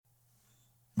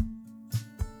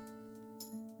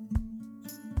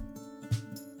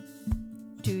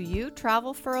Do you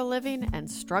travel for a living and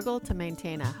struggle to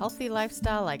maintain a healthy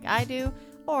lifestyle like I do?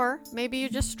 Or maybe you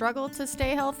just struggle to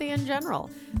stay healthy in general.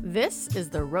 This is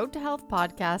the Road to Health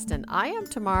podcast, and I am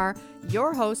Tamar,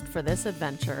 your host for this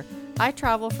adventure. I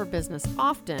travel for business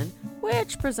often,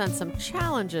 which presents some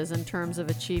challenges in terms of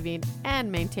achieving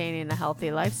and maintaining a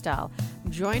healthy lifestyle.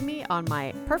 Join me on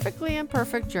my perfectly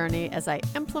imperfect journey as I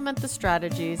implement the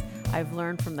strategies I've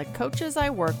learned from the coaches I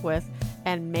work with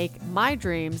and make my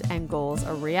dreams and goals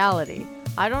a reality.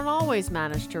 I don't always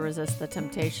manage to resist the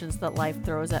temptations that life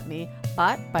throws at me,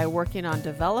 but by working on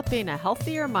developing a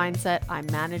healthier mindset, I'm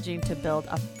managing to build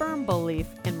a firm belief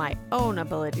in my own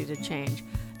ability to change.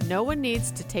 No one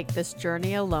needs to take this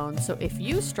journey alone, so if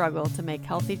you struggle to make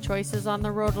healthy choices on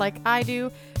the road like I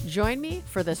do, join me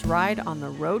for this ride on the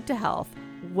road to health.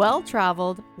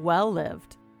 Well-traveled,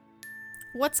 well-lived.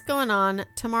 What's going on?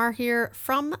 Tamar here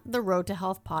from the Road to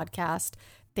Health podcast.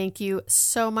 Thank you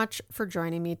so much for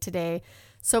joining me today.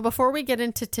 So before we get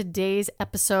into today's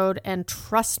episode, and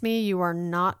trust me, you are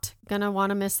not going to want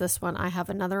to miss this one. I have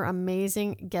another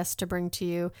amazing guest to bring to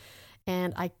you,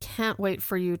 and I can't wait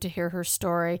for you to hear her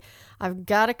story. I've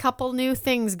got a couple new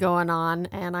things going on,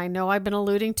 and I know I've been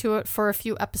alluding to it for a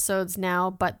few episodes now,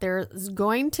 but there's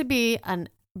going to be a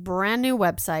brand new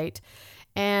website,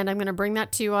 and I'm going to bring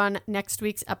that to you on next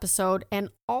week's episode. And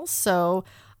also,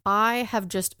 I have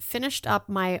just finished up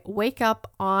my Wake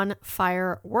Up on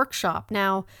Fire workshop.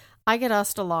 Now, I get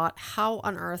asked a lot how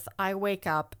on earth I wake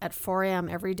up at 4 a.m.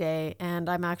 every day, and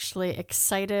I'm actually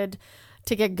excited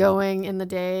to get going in the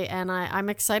day, and I'm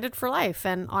excited for life.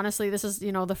 And honestly, this is,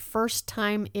 the first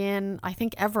time in, I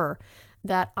think, ever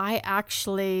that I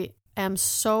actually am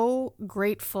so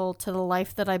grateful to the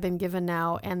life that I've been given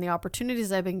now and the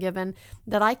opportunities I've been given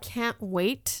that I can't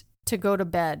wait to go to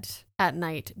bed at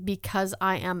night because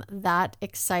I am that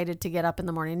excited to get up in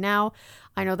the morning. Now,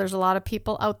 I know there's a lot of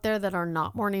people out there that are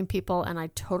not morning people, and I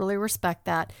totally respect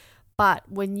that. But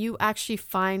when you actually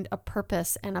find a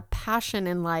purpose and a passion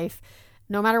in life,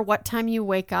 no matter what time you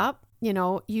wake up,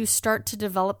 you start to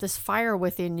develop this fire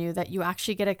within you that you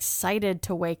actually get excited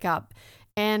to wake up.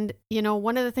 And,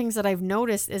 one of the things that I've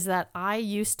noticed is that I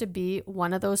used to be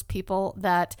one of those people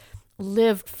that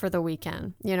lived for the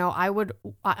weekend.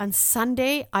 On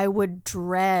Sunday, I would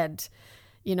dread,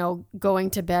 going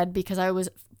to bed because I was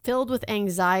filled with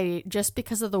anxiety just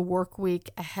because of the work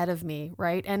week ahead of me,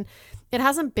 right? And it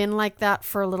hasn't been like that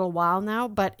for a little while now,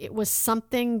 but it was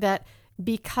something that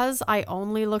because I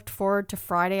only looked forward to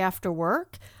Friday after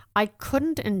work, I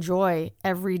couldn't enjoy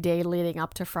every day leading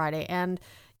up to Friday. And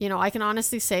I can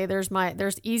honestly say there's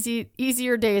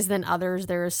easier days than others.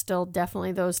 There is still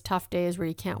definitely those tough days where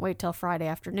you can't wait till Friday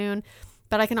afternoon.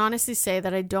 But I can honestly say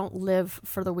that I don't live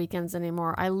for the weekends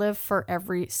anymore. I live for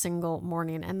every single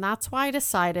morning. And that's why I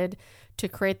decided to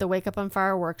create the Wake Up on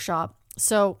Fire workshop.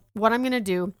 So what I'm going to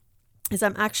do is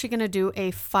I'm actually going to do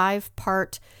a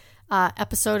 5-part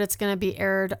episode. It's going to be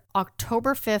aired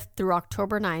October 5th through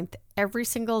October 9th every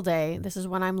single day. This is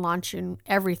when I'm launching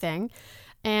everything.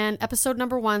 And episode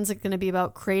number 1 is going to be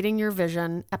about creating your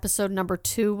vision. Episode number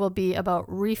 2 will be about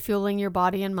refueling your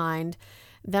body and mind.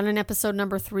 Then in episode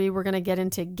number 3, we're going to get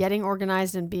into getting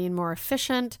organized and being more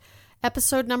efficient.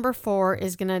 Episode number 4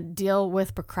 is going to deal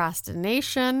with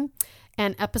procrastination.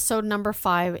 And episode number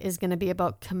 5 is going to be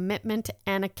about commitment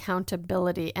and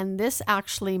accountability. And this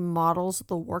actually models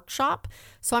the workshop.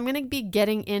 So I'm going to be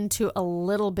getting into a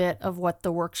little bit of what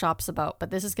the workshop's about. But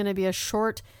this is going to be a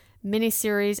short mini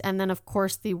series. And then, of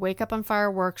course, the Wake Up on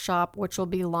Fire workshop, which will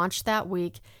be launched that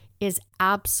week, is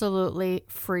absolutely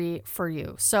free for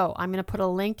you. So I'm going to put a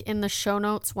link in the show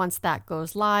notes once that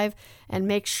goes live, and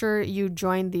make sure you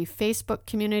join the Facebook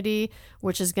community,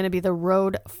 which is going to be the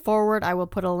Road Forward. I will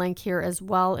put a link here as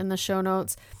well in the show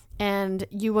notes, and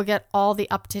you will get all the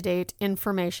up-to-date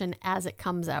information as it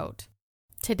comes out.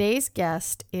 Today's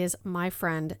guest is my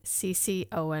friend, Cici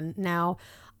Owen. Now,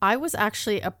 I was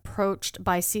actually approached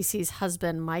by Cici's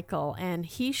husband, Michael, and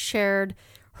he shared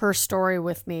her story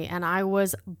with me, and I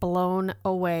was blown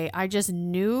away. I just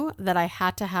knew that I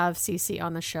had to have Cici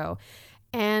on the show.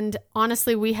 And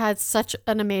honestly, we had such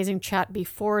an amazing chat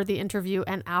before the interview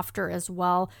and after as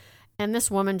well. And this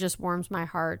woman just warms my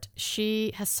heart.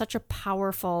 She has such a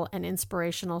powerful and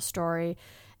inspirational story.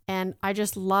 And I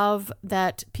just love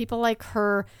that people like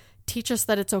her teach us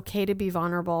that it's okay to be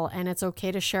vulnerable and it's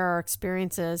okay to share our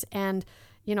experiences. And,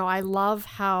 I love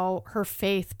how her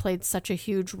faith played such a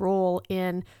huge role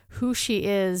in who she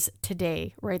is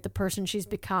today, right? The person she's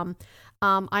become.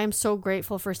 I am so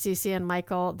grateful for Cici and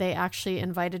Michael. They actually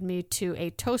invited me to a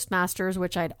Toastmasters,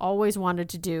 which I'd always wanted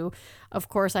to do. Of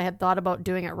course, I had thought about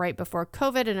doing it right before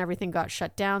COVID and everything got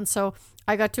shut down. So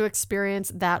I got to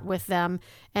experience that with them,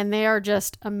 and they are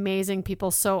just amazing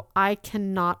people. So I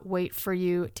cannot wait for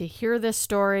you to hear this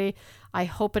story. I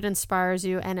hope it inspires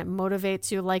you and it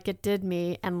motivates you like it did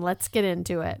me. And let's get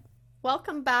into it.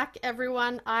 Welcome back,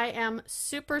 everyone. I am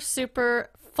super, super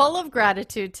full of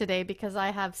gratitude today because I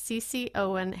have Cici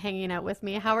Owen hanging out with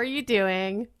me. How are you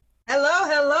doing?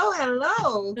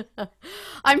 Hello.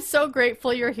 I'm so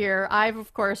grateful you're here. I've,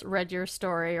 of course, read your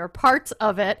story or parts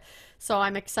of it, so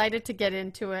I'm excited to get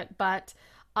into it. But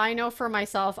I know for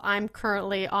myself, I'm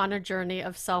currently on a journey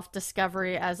of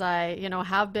self-discovery as I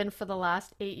have been for the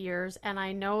last 8 years. And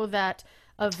I know that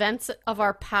events of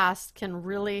our past can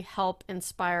really help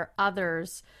inspire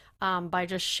others by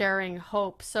just sharing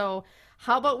hope. So,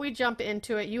 how about we jump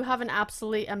into it? You have an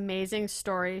absolutely amazing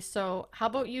story. So, how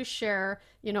about you share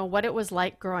what it was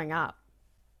like growing up?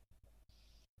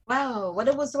 Wow, what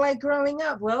it was like growing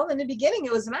up. Well, in the beginning,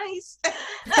 it was nice.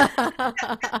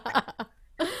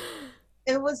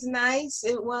 It was nice.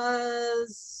 It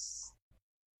was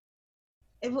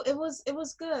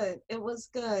good. It was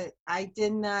good. I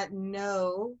did not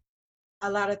know a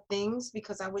lot of things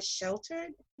because I was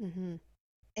sheltered Hmm.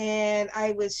 and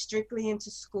I was strictly into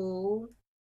school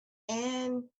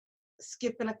and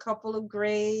skipping a couple of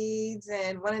grades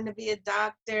and wanting to be a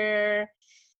doctor.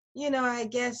 I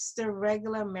guess the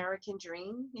regular American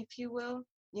dream, if you will,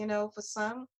 for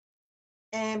some.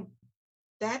 And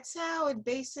that's how it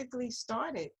basically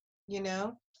started, you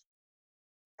know.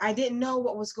 I didn't know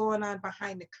what was going on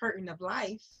behind the curtain of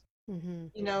life, Hmm.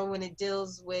 when it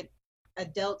deals with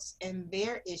adults and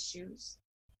their issues,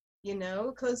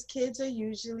 because kids are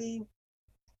usually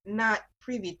not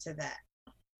privy to that,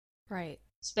 Right.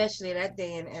 especially that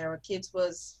day and era. Kids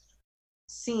was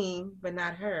seen but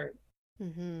not heard,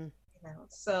 Hmm.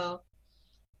 So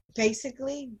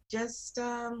basically just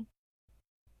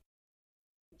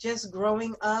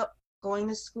growing up, going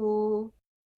to school,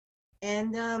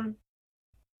 and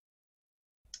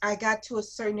I got to a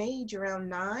certain age around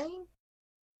 9,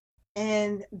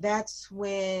 and that's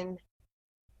when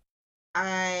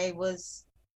I was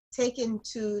taken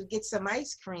to get some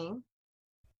ice cream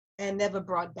and never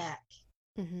brought back.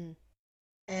 Hmm.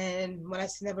 And when I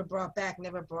say never brought back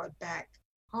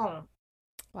home,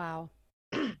 Wow.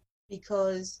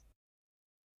 because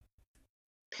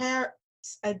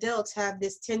parents, adults have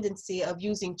this tendency of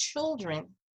using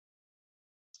children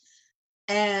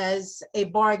as a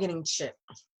bargaining chip.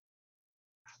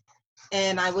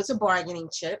 And I was a bargaining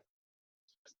chip.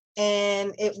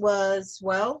 And it was,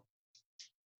 well,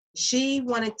 she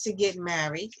wanted to get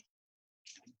married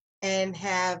and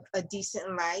have a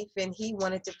decent life, and he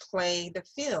wanted to play the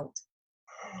field.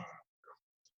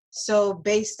 So,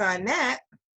 based on that,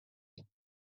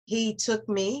 he took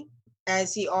me,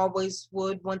 as he always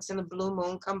would once in a blue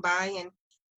moon, come by and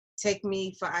take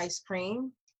me for ice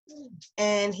cream.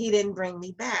 And he didn't bring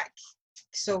me back.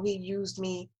 So, he used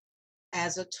me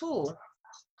as a tool.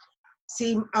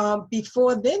 See,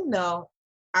 before then, though,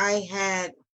 I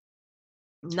had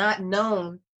not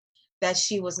known that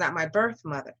she was not my birth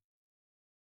mother.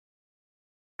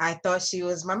 I thought she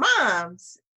was my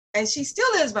mom's, and she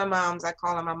still is my mom's. I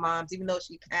call her my mom's, even though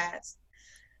she passed.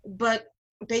 But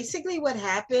basically, what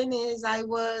happened is I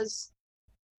was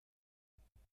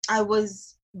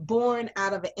born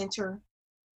out of an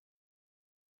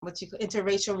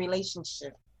interracial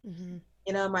relationship. Hmm.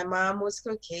 My mom was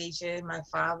Caucasian, my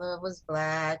father was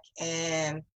Black,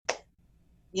 and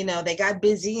they got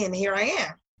busy, and here I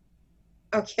am.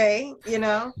 Okay,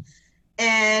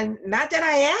 and not that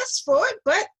I asked for it,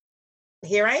 but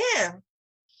here I am.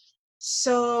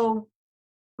 So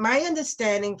my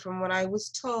understanding from what I was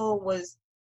told was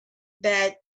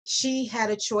that she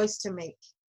had a choice to make,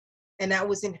 and that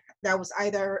was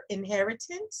either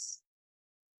inheritance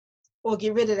or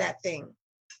get rid of that thing.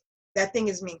 That thing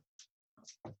is me,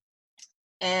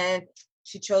 and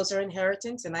she chose her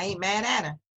inheritance, and I ain't mad at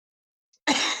her.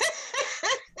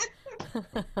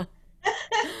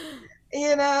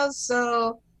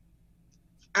 So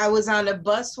I was on a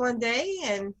bus one day,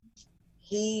 and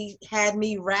he had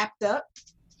me wrapped up,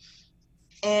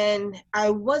 and I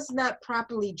was not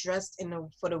properly dressed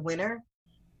for the winter,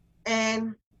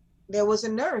 and there was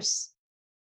a nurse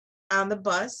on the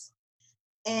bus,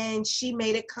 and she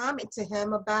made a comment to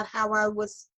him about how I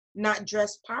was not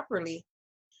dressed properly.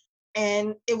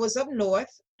 And it was up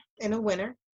north in the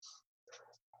winter.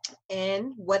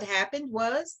 And what happened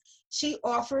was she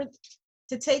offered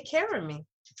to take care of me.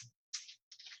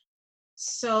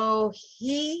 So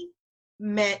he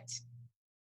met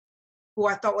who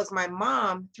I thought was my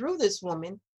mom through this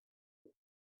woman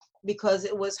because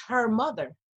it was her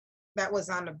mother that was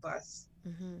on the bus.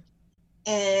 Mm-hmm.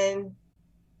 And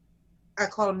I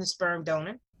call him the sperm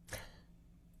donor.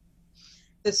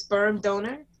 The sperm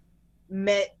donor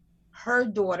met her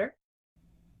daughter,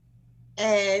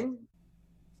 and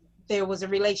there was a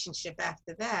relationship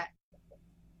after that.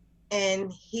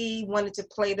 And he wanted to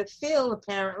play the field,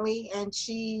 apparently, and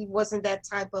she wasn't that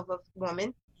type of a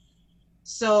woman.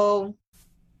 So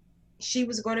she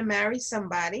was going to marry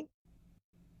somebody.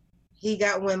 He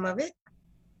got whim of it.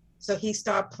 So he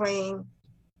started playing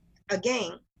a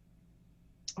game.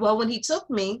 Well, when he took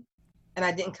me and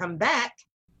I didn't come back,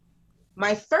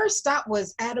 my first stop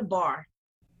was at a bar.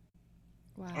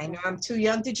 Wow. I know I'm too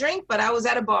young to drink, but I was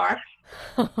at a bar.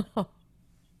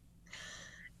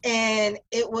 And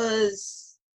it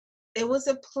was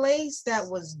a place that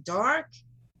was dark,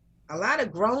 a lot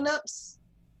of grown-ups,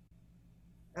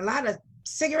 a lot of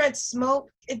cigarette smoke.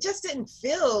 It just didn't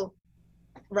feel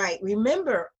right.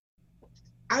 Remember,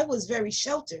 I was very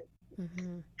sheltered.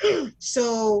 Mm-hmm.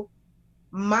 So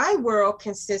my world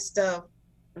consists of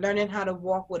learning how to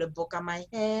walk with a book on my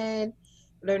head,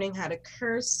 learning how to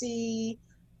curtsy,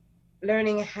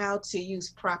 learning how to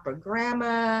use proper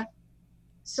grammar.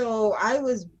 So I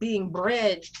was being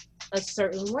bred a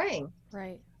certain way.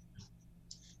 Right.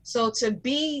 So to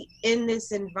be in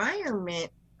this environment,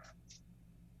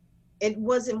 it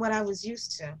wasn't what I was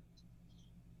used to,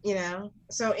 you know?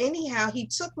 So anyhow, he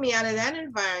took me out of that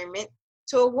environment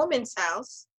to a woman's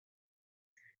house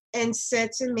and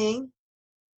said to me,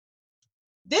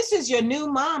 "This is your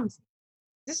new mom.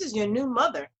 This is your new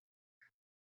mother."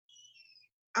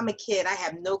 I'm a kid. I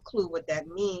have no clue what that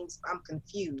means. I'm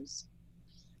confused.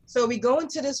 So we go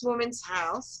into this woman's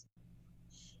house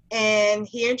and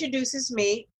he introduces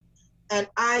me, and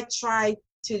I try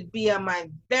to be on my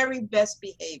very best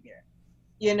behavior.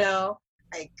 You know,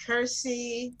 I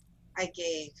curtsy, I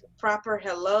gave proper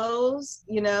hellos,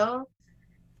 you know,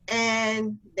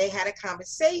 and they had a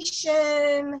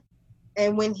conversation.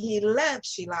 And when he left,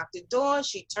 she locked the door,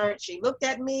 she looked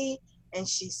at me and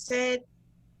she said,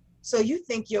 "So you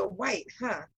think you're white,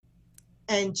 huh?"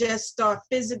 And just start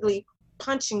physically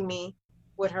punching me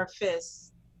with her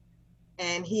fists.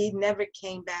 And he never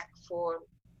came back for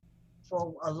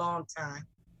a long time.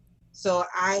 So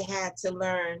I had to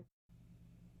learn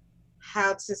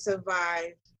how to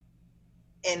survive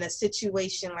in a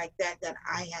situation like that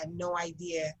I had no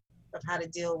idea of how to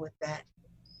deal with that.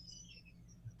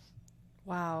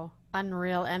 Wow.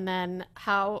 Unreal. And then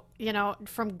how,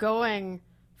 from going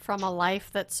from a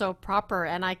life that's so proper,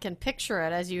 and I can picture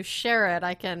it as you share it.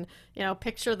 I can,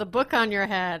 picture the book on your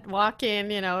head, walking,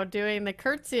 doing the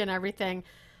curtsy and everything.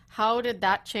 How did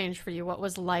that change for you? What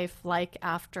was life like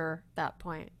after that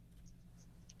point?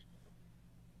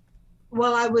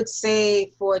 Well, I would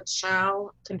say for a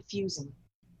child, confusing.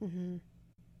 Mm-hmm.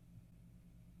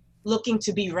 Looking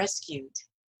to be rescued.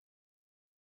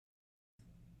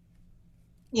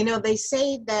 You know, they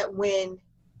say that when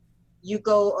you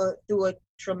go through a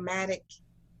traumatic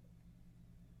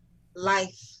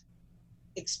life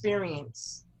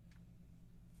experience,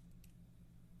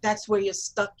 that's where you're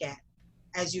stuck at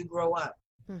as you grow up.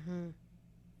 Mm-hmm.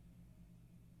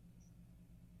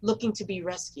 Looking to be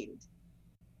rescued.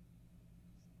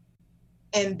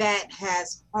 And that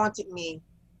has haunted me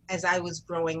as I was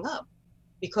growing up,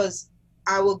 because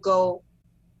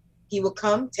he would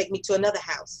come, take me to another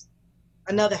house.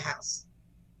 And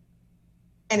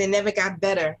it never got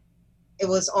better. It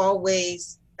was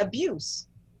always abuse.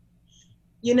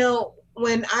 You know,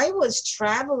 when I was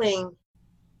traveling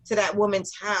to that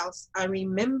woman's house, I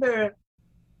remember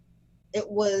it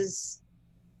was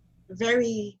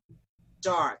very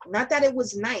dark. Not that it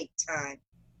was nighttime,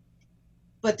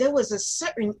 but there was a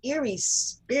certain eerie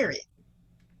spirit.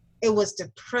 It was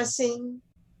depressing.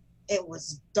 It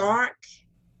was dark.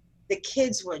 The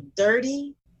kids were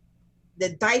dirty.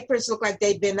 The diapers looked like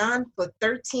they'd been on for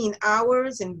 13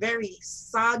 hours and very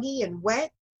soggy and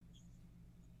wet.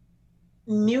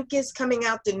 Mucus coming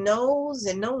out the nose,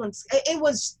 and it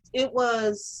was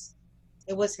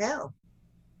hell.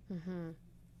 Mm-hmm.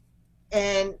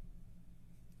 And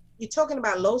you're talking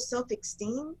about low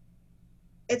self-esteem.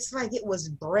 It's like it was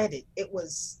breaded. It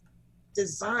was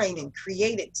designed and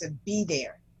created to be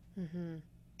there. Mm-hmm.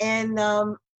 And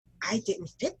I didn't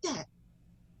fit that,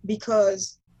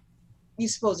 because you're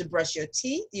supposed to brush your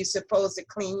teeth. You're supposed to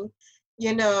clean,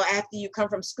 after you come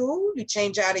from school, you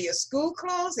change out of your school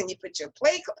clothes and you put your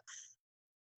play clothes.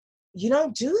 You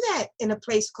don't do that in a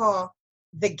place called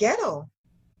the ghetto.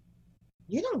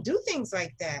 You don't do things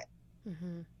like that.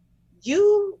 Mm-hmm.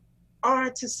 You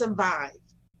are to survive.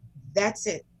 That's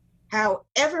it.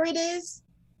 however it is,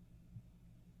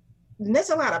 there's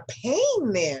a lot of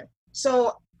pain there.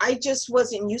 So I just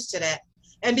wasn't used to that.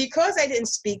 And because I didn't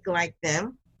speak like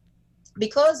them,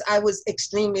 because I was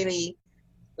extremely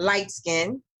light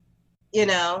skinned, you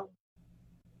know,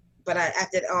 but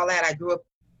after all that, I grew up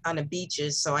on the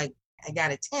beaches, so I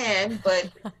got a tan. But,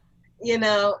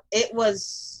 it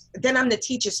was, then I'm the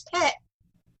teacher's pet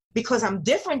because I'm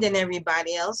different than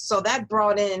everybody else. So that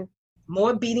brought in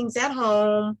more beatings at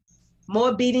home,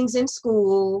 more beatings in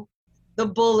school, the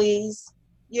bullies.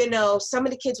 Some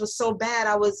of the kids were so bad,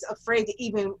 I was afraid to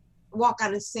even walk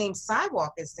on the same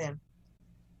sidewalk as them.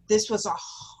 This was a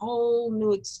whole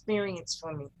new experience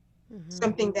for me,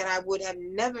 something that I would have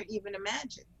never even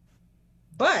imagined.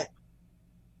 But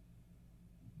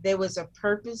there was a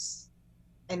purpose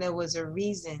and there was a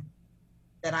reason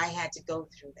that I had to go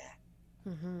through that.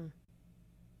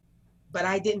 But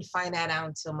I didn't find that out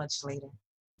until much later.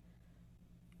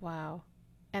 Wow.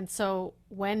 And so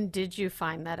when did you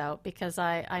find that out? Because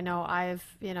I know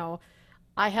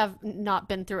I have not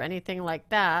been through anything like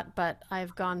that, but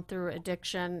I've gone through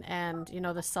addiction and,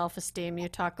 the self-esteem you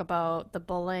talk about, the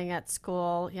bullying at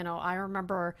school. I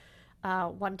remember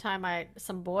one time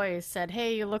some boys said,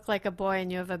 "Hey, you look like a boy and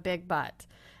you have a big butt."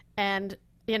 And,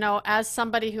 as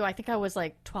somebody who I think I was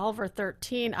like 12 or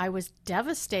 13, I was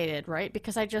devastated, right?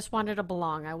 Because I just wanted to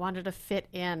belong. I wanted to fit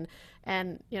in.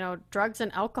 And, drugs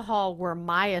and alcohol were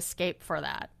my escape for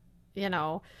that,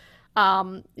 so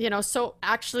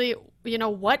actually,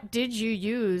 what did you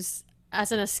use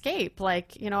as an escape?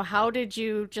 Like, how did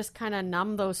you just kind of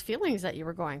numb those feelings that you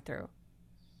were going through?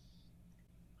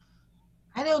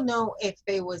 I don't know if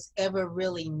they was ever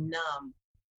really numb,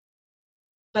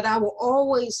 but I will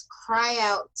always cry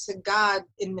out to God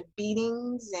in the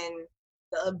beatings and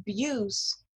the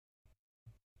abuse.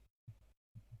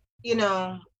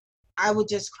 I would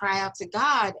just cry out to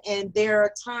God. And there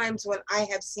are times when I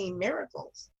have seen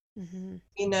miracles.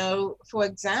 For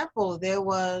example, there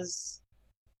was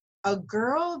a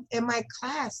girl in my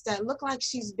class that looked like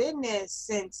she's been there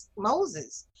since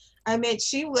Moses. I mean,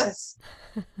 she was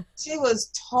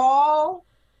tall,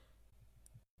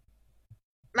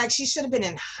 like she should have been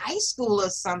in high school or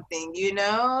something,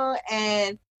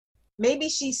 and maybe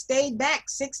she stayed back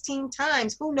 16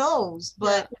 times, who knows,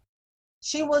 but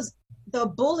she was the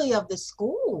bully of the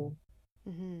school.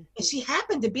 And she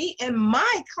happened to be in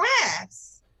my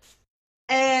class.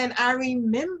 And I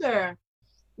remember,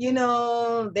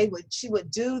 she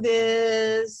would do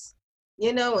this,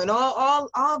 and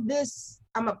all this,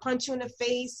 I'm gonna punch you in the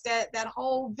face, that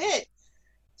whole bit.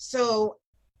 So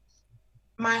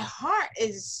my heart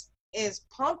is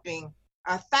pumping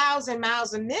 1,000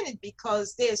 miles a minute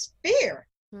because there's fear.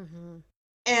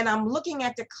 And I'm looking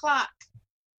at the clock,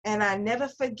 and I never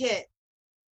forget,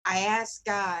 I asked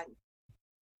God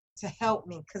to help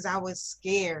me because I was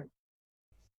scared.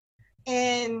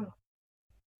 And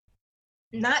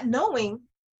not knowing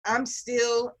I'm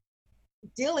still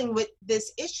dealing with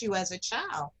this issue as a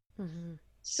child.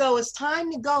 So it's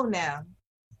time to go now.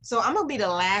 So I'm going to be the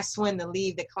last one to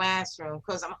leave the classroom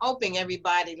because I'm hoping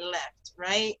everybody left,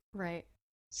 right? Right.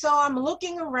 So I'm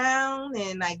looking around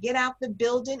and I get out the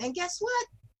building, and guess what?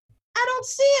 I don't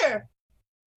see her.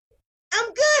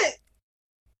 I'm good.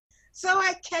 So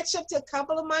I catch up to a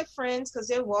couple of my friends because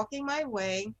they're walking my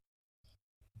way.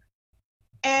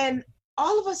 And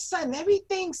all of a sudden,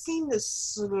 everything seemed to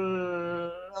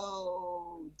slow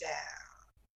down.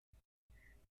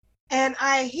 And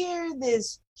I hear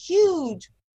this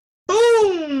huge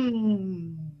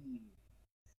boom.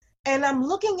 And I'm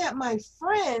looking at my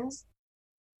friends,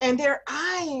 and their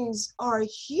eyes are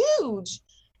huge.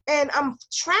 And I'm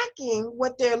tracking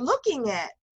what they're looking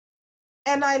at.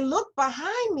 And I look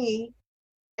behind me,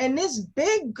 and this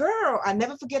big girl, I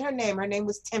never forget her name. Her name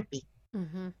was Tempe.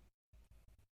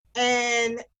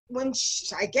 And when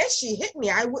I guess she hit me,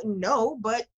 I wouldn't know,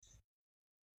 but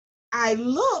I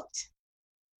looked,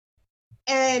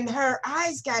 and her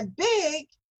eyes got big,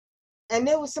 and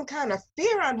there was some kind of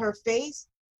fear on her face,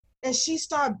 and she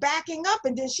started backing up,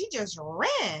 and then she just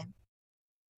ran.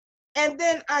 And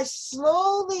then I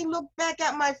slowly looked back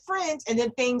at my friends, and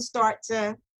then things start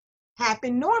to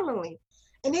happen normally.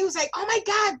 And he was like, "Oh my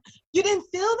God, you didn't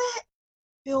feel that?"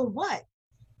 Feel what?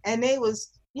 And they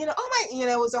was,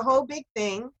 it was a whole big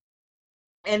thing.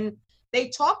 And they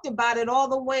talked about it all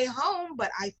the way home, but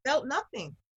I felt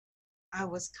nothing. I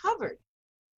was covered.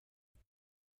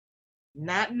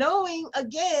 Not knowing,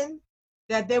 again,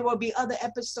 that there will be other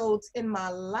episodes in my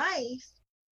life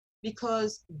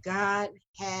because God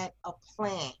had a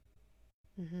plan.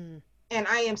 And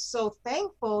I am so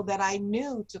thankful that I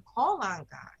knew to call on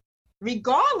God.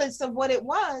 Regardless of what it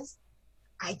was,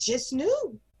 I just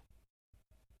knew.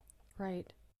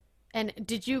 Right. And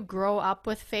did you grow up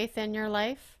with faith in your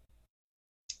life?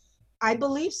 I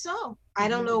believe so. I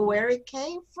don't know where it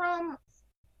came from.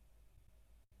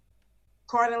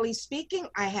 Carnally speaking,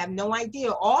 I have no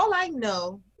idea. All I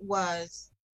know was,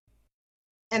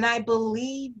 and I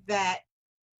believe that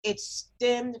it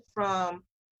stemmed from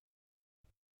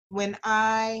when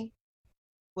I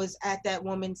was at that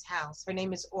woman's house. Her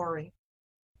name is Ori.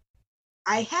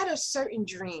 I had a certain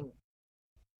dream,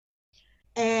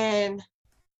 and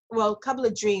well, a couple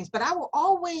of dreams, but I will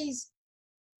always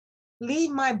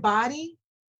leave my body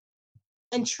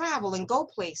and travel and go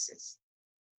places.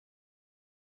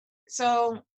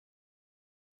 So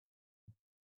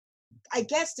I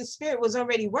guess the spirit was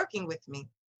already working with me.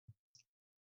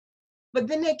 But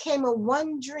then there came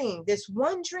this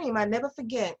one dream I never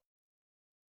forget.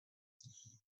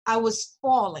 I was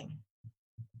falling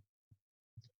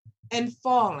and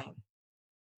falling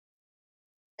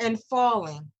and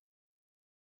falling.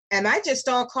 And I just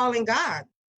started calling God,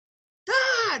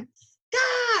 God,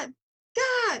 God,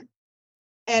 God.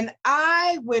 And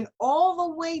I went all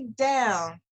the way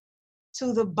down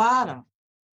to the bottom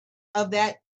of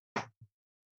that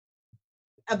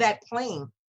plane.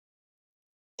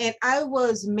 And I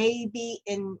was maybe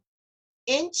an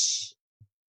inch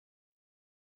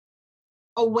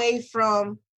away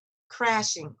from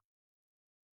crashing.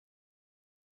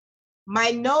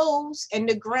 My nose and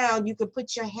the ground, you could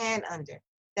put your hand under.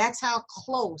 That's how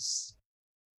close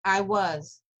I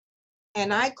was.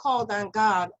 And I called on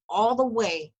God all the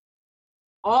way,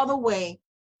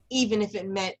 even if it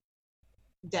meant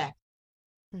death.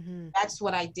 Mm-hmm. That's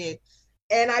what I did.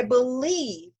 And I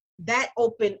believe that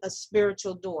opened a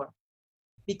spiritual door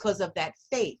because of that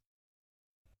faith.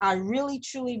 I really,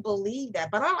 truly believe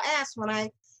that. But I'll ask when I,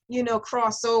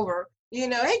 cross over, hey,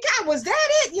 God, was that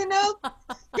it?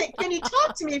 Can you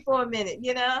talk to me for a minute,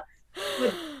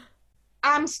 But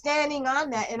I'm standing on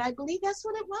that, and I believe that's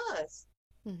what it was.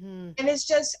 Mm-hmm. And it's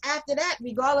just after that,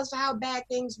 regardless of how bad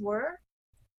things were,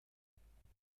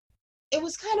 it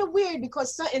was kind of weird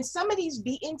because in some of these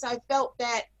beatings, I felt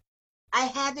that I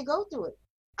had to go through it.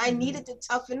 I needed to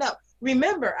toughen up.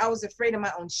 Remember, I was afraid of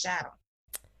my own shadow.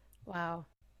 Wow.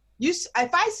 If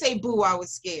I say boo, I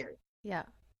was scared. Yeah.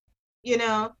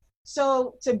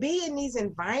 So to be in these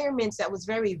environments that was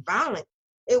very violent,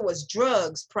 it was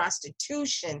drugs,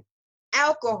 prostitution,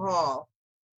 alcohol,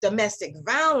 domestic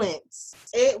violence.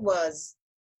 It was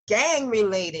gang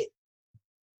related.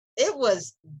 It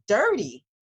was dirty,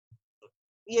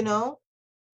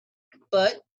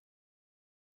 but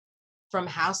from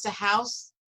house to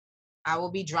house, I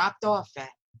will be dropped off at,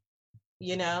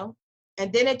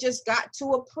 and then it just got to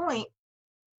a point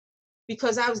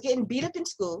because I was getting beat up in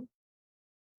school.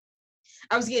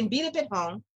 I was getting beat up at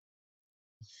home.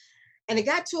 And it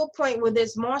got to a point where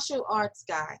this martial arts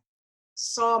guy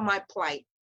saw my plight.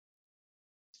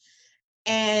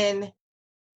 And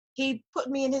he put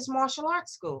me in his martial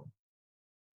arts school.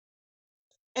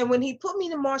 And when he put me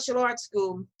in the martial arts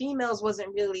school, females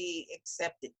wasn't really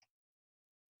accepted.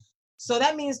 So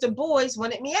that means the boys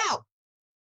wanted me out.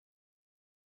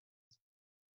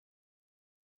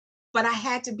 But I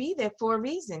had to be there for a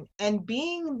reason. And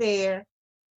being there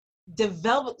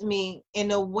developed me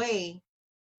in a way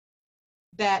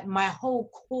that my whole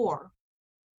core,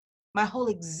 my whole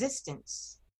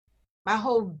existence, my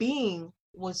whole being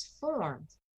was formed.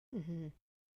 Mm-hmm.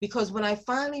 Because when I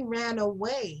finally ran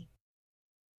away,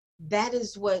 that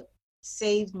is what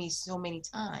saved me so many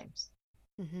times.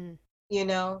 Mm-hmm.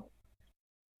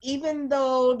 Even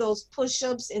though those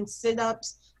push-ups and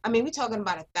sit-ups, we're talking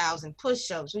about 1,000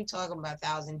 push-ups, we're talking about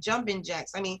 1,000 jumping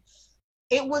jacks.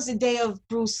 It was a day of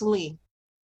Bruce Lee.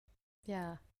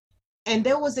 Yeah. And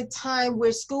there was a time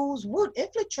where schools would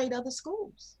infiltrate other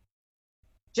schools.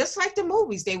 Just like the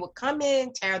movies, they would come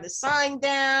in, tear the sign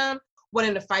down,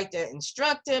 wanting to fight the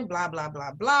instructor, blah, blah,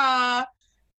 blah, blah.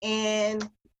 And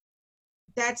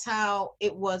that's how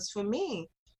it was for me.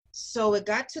 So it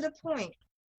got to the point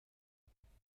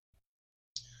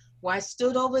where I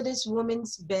stood over this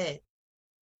woman's bed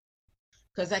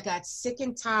because I got sick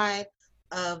and tired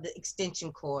of the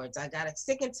extension cords. I got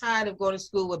sick and tired of going to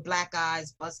school with black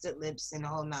eyes, busted lips, and the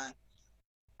whole nine.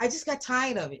 I just got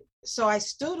tired of it. So I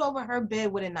stood over her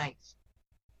bed with a knife.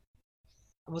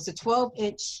 It was a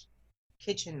 12-inch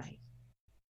kitchen knife.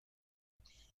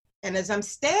 And as I'm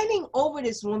standing over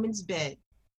this woman's bed,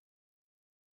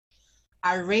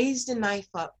 I raised the knife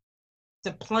up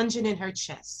to plunge it in her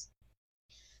chest.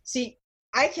 See,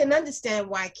 I can understand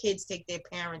why kids take their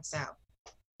parents out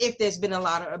if there's been a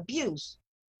lot of abuse,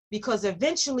 because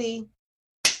eventually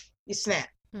you snap.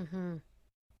 Mm-hmm.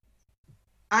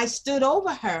 I stood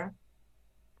over her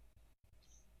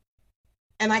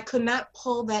and I could not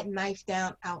pull that knife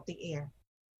down out the air.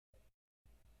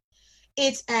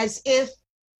 It's as if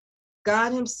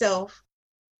God himself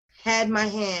had my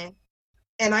hand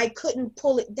and I couldn't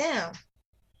pull it down.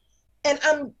 And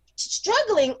I'm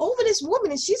struggling over this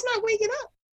woman and she's not waking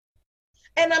up.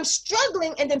 And I'm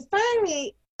struggling. And then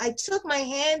finally I took my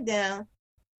hand down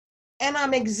and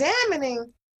I'm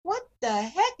examining what the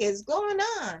heck is going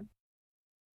on.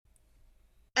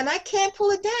 And I can't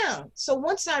pull it down. So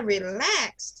once I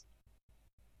relaxed,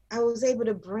 I was able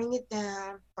to bring it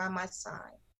down by my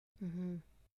side. Mm-hmm.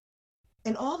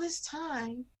 And all this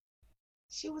time,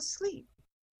 she was asleep.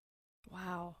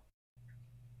 Wow.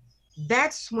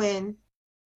 That's when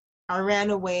I ran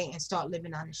away and started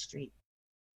living on the street.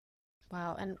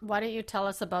 Wow. And why don't you tell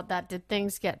us about that? Did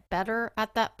things get better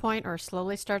at that point or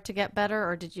slowly start to get better?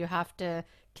 Or did you have to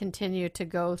continue to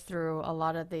go through a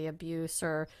lot of the abuse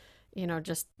or,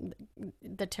 just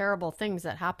the terrible things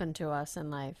that happen to us in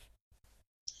life?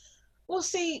 Well,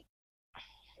 see,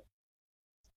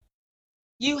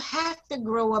 you have to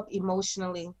grow up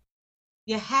emotionally.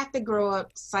 You have to grow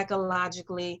up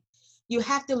psychologically. You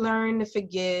have to learn to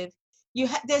forgive.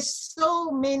 There's so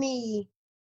many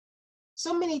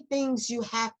things you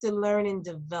have to learn and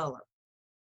develop.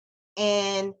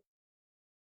 And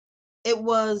it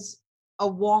was a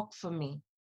walk for me.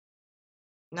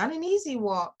 Not an easy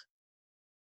walk,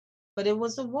 but it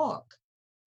was a walk.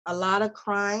 A lot of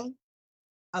crying,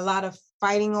 a lot of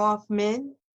fighting off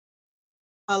men,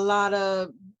 a lot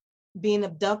of being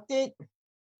abducted.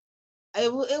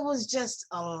 It was just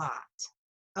a lot,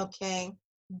 okay?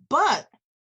 But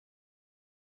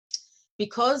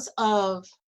because of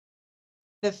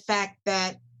the fact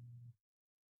that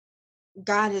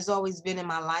God has always been in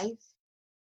my life,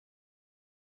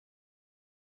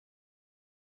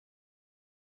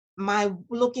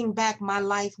 looking back, my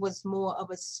life was more of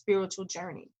a spiritual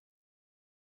journey.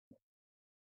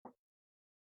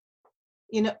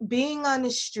 Being on the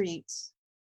streets,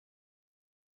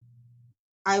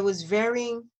 I was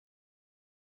very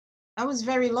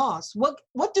lost.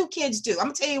 What do kids do? I'm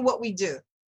gonna tell you what we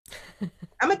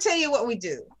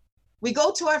do. We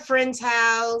go to our friend's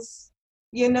house,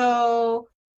 we go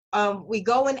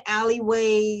in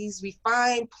alleyways, we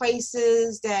find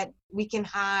places that we can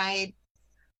hide.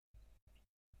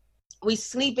 We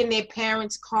sleep in their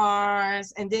parents'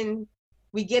 cars, and then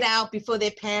we get out before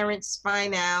their parents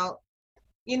find out.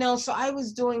 So I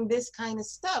was doing this kind of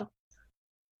stuff.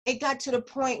 It got to the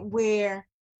point where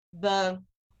the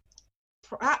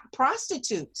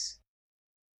prostitutes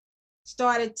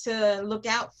started to look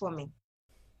out for me.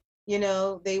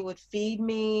 They would feed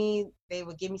me, they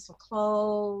would give me some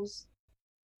clothes,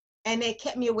 and they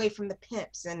kept me away from the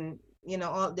pimps and,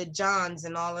 all the Johns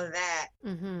and all of that.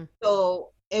 Mm-hmm.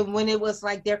 So when it was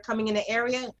like they're coming in the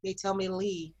area, they tell me to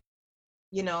leave,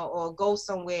 or go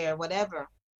somewhere, whatever.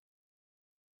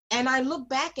 And I look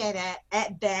back at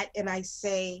that and I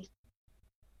say,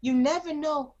 you never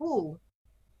know who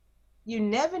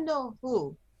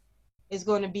is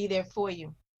going to be there for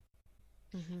you.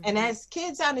 Mm-hmm. And as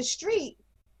kids on the street,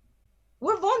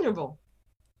 we're vulnerable.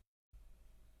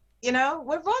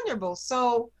 We're vulnerable.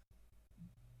 So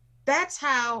that's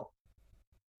how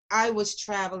I was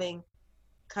traveling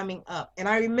coming up. And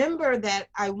I remember that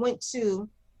I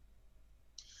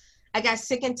got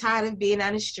sick and tired of being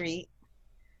on the street.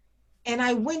 And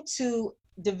I went to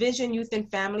Division Youth and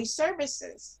Family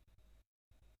Services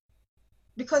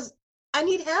because I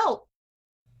need help.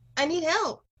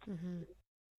 Mm-hmm.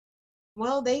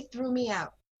 Well, they threw me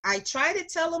out. I tried to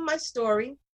tell them my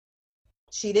story.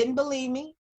 She didn't believe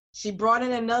me. She brought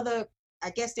in another, I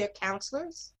guess they're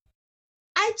counselors.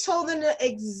 I told them the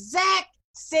exact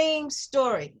same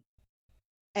story.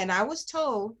 And I was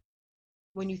told,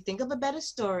 when you think of a better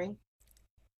story,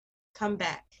 come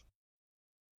back.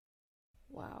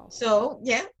 Wow. So,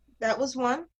 yeah, that was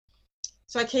one.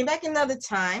 So I came back another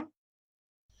time.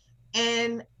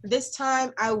 And this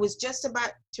time I was just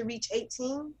about to reach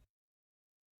 18.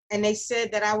 And they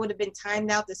said that I would have been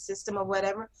timed out the system or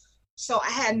whatever. So I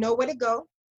had nowhere to go,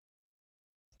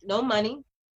 no money.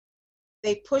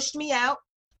 They pushed me out,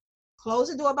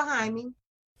 closed the door behind me,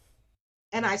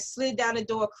 and I slid down the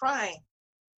door crying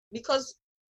because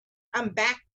I'm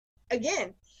back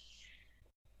again.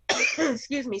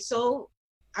 Excuse me. So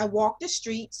I walked the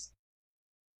streets,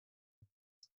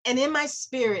 and in my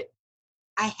spirit,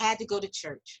 I had to go to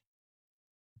church.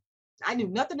 I knew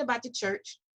nothing about the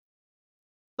church,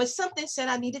 but something said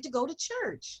I needed to go to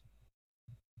church.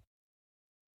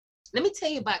 Let me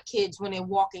tell you about kids when they're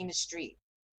walking the street.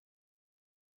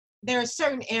 There's a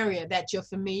certain area that you're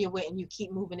familiar with and you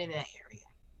keep moving in that area.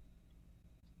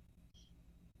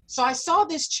 So I saw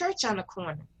this church on the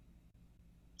corner.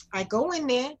 I go in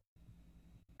there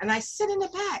and I sit in the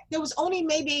back. There was only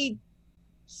maybe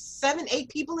 7, 8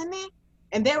 people in there,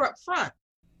 and they're up front.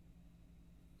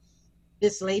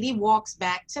 This lady walks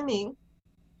back to me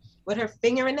with her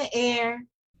finger in the air,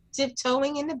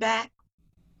 tiptoeing in the back.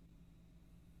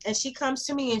 And she comes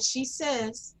to me and she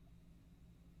says,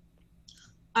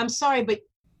 "I'm sorry, but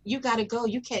you got to go.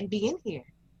 You can't be in here."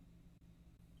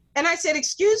 And I said,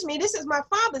 "Excuse me, this is my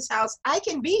father's house. I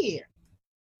can be here.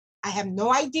 I have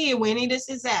no idea where any of this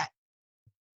is at."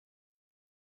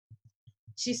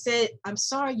 She said, "I'm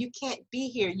sorry, you can't be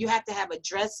here. You have to have a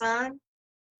dress on.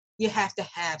 You have to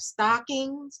have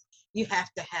stockings. You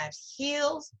have to have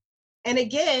heels." And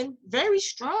again, very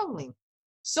strongly.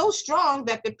 So strong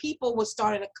that the people were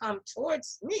starting to come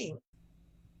towards me.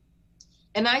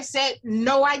 And I said,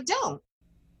 "No, I don't.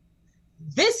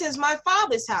 This is my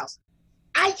father's house.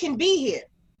 I can be here.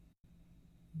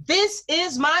 This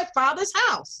is my father's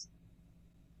house."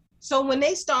 So when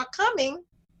they start coming,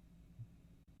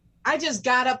 I just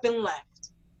got up and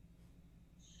left.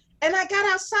 And I got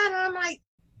outside and I'm like,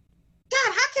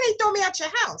 "God, how can they throw me out your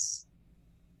house?"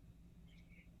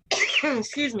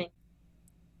 Excuse me.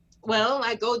 Well,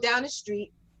 I go down the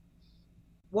street,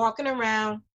 walking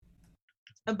around.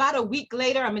 About a week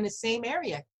later, I'm in the same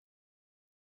area.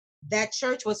 That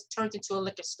church was turned into a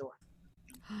liquor store.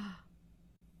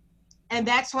 And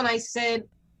that's when I said,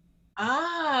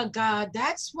 God,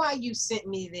 that's why you sent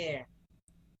me there.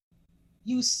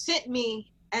 You sent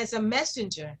me as a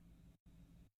messenger,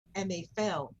 and they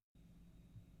fell.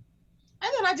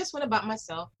 And then I just went about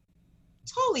myself,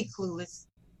 totally clueless.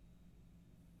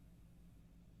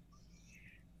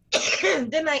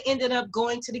 Then I ended up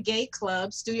going to the gay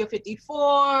club, Studio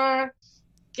 54,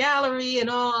 Gallery, and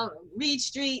all, Reed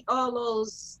Street, all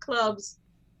those clubs,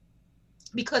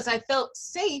 because I felt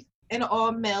safe in an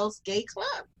all-males gay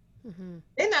club. Mm-hmm.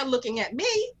 They're not looking at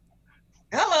me.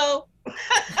 Hello.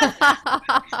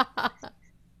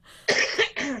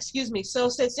 Excuse me. So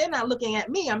since they're not looking at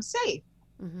me, I'm safe.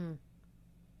 Mm-hmm.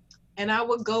 And I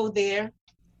would go there,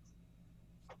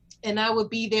 and I would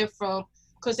be there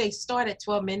because they start at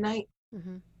 12 midnight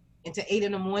mm-hmm. into 8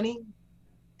 in the morning,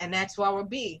 and that's where I would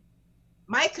be.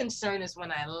 My concern is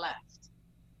when I left,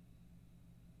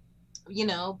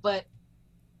 but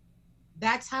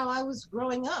that's how I was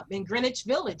growing up in Greenwich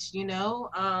Village, in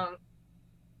the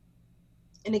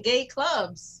gay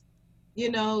clubs,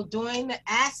 doing the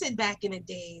acid back in the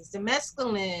days, the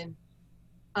mescaline,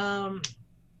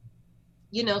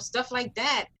 stuff like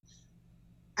that.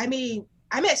 I mean,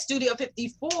 I'm at Studio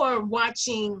 54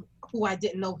 watching who I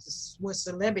didn't know were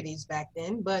celebrities back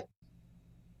then, but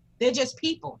they're just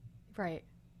people. Right.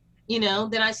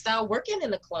 Then I started working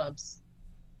in the clubs,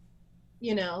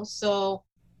 so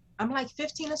I'm like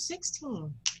 15 or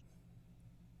 16,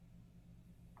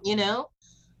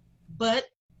 but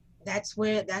that's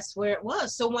where it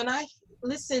was. So when I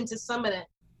listened to some of the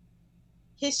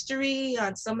history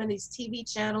on some of these TV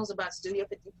channels about Studio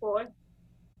 54,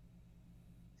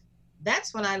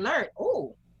 that's when I learned,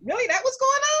 oh, really, that was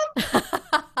going on?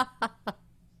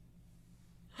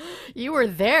 You were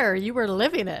there. You were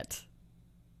living it.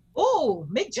 Oh,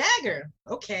 Mick Jagger.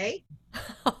 Okay.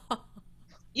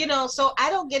 So I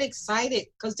don't get excited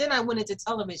because then I went into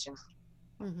television.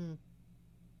 Mm-hmm.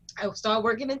 I started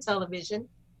working in television.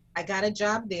 I got a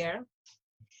job there.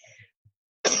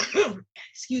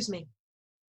 Excuse me.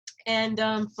 And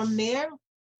from there,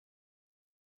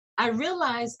 I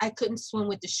realized I couldn't swim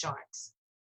with the sharks.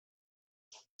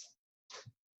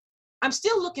 I'm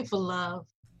still looking for love.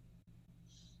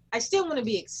 I still want to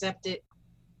be accepted.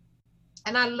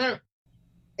 And I learned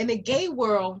in the gay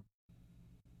world,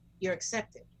 you're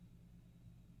accepted.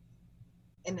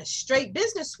 In the straight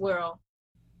business world,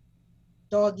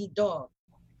 dog eat dog.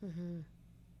 Mm-hmm.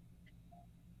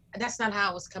 And that's not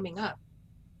how I was coming up.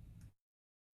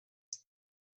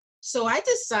 So I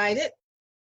decided,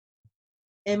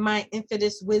 in my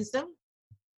infinite wisdom,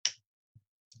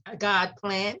 a God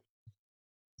plan,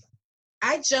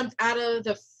 I jumped out of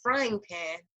the frying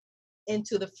pan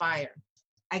into the fire.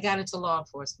 I got into law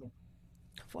enforcement.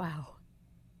 Wow.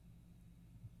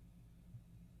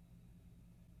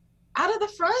 Out of the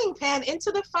frying pan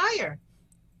into the fire.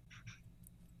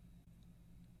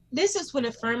 This is when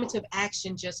affirmative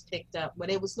action just picked up, when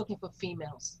they was looking for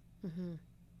females. Mm-hmm.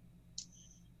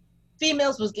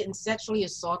 Females was getting sexually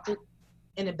assaulted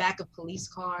in the back of police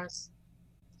cars.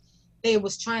 They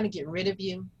was trying to get rid of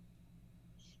you.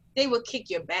 They would kick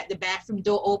the bathroom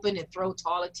door open and throw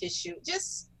toilet tissue.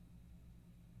 Just,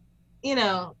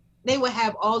 they would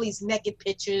have all these naked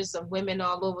pictures of women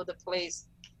all over the place.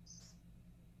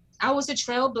 I was a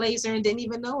trailblazer and didn't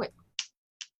even know it,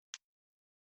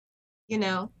 you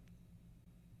know.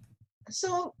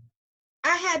 So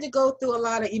I had to go through a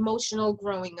lot of emotional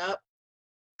growing up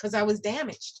because I was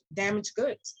damaged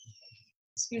goods.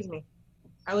 Excuse me.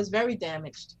 I was very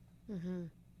damaged, Mm-hmm.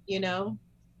 you know.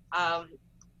 Um,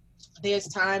 there's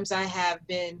times I have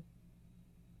been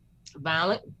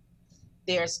violent.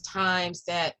 There's times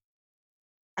that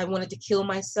I wanted to kill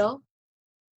myself.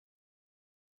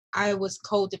 I was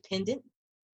codependent.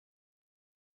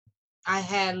 I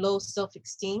had low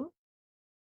self-esteem.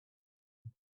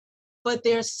 But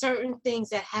there are certain things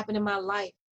that happen in my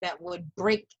life that would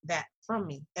break that from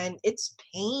me. And it's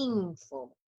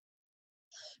painful.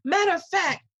 Matter of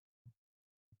fact,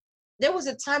 there was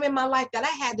a time in my life that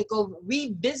I had to go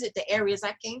revisit the areas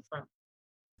I came from.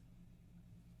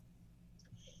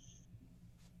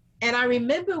 And I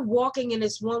remember walking in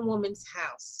this one woman's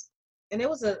house. And there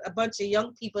was a bunch of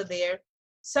young people there.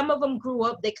 Some of them grew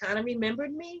up. They kind of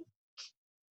remembered me.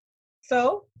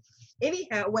 So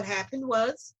anyhow, what happened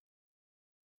was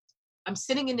I'm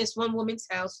sitting in this one woman's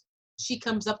house. She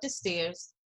comes up the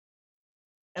stairs.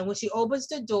 And when she opens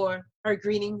the door, her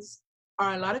greetings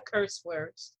are a lot of curse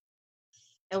words.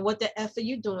 And what the F are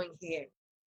you doing here?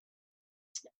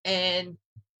 And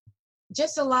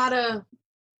just a lot of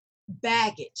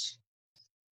baggage.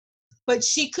 But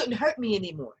she couldn't hurt me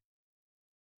anymore.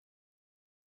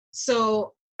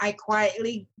 So I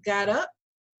quietly got up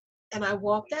and I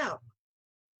walked out.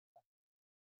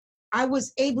 I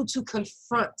was able to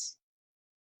confront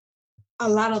a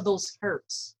lot of those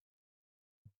hurts.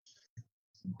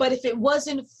 But if it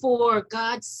wasn't for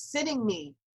God sending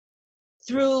me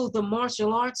through the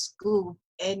martial arts school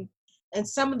and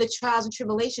some of the trials and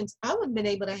tribulations, I wouldn't have been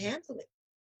able to handle it.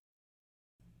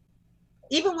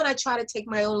 Even when I tried to take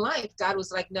my own life, God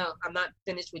was like, no, I'm not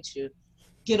finished with you.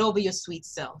 Get over your sweet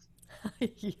self.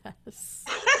 Yes.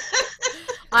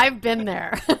 I've been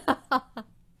there. I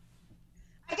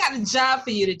got a job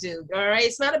for you to do, all right?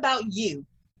 It's not about you.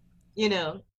 You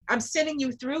know, I'm sending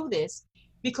you through this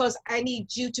because I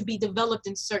need you to be developed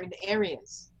in certain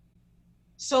areas.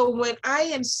 So when I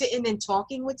am sitting and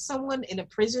talking with someone in a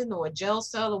prison or a jail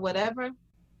cell or whatever,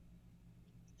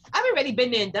 I've already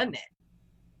been there and done that.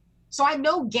 So I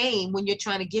know game when you're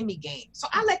trying to give me game. So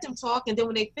I let them talk, and then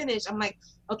when they finish, I'm like,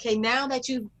 okay, now that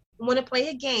you want to play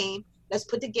a game, let's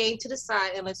put the game to the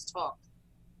side and let's talk.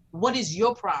 What is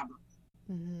your problem?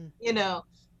 Mm-hmm. You know,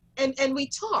 and we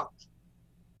talk,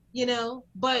 you know,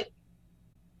 but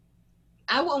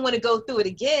I wouldn't want to go through it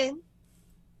again.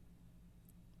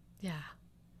 Yeah.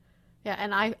 Yeah,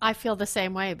 and I feel the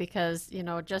same way because, you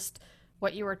know, just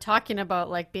what you were talking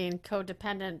about, like being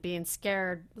codependent, being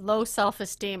scared, low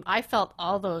self-esteem, I felt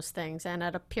all those things. And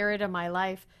at a period of my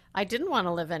life, I didn't want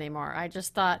to live anymore. I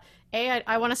just thought,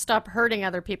 I want to stop hurting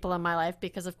other people in my life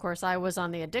because, of course, I was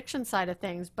on the addiction side of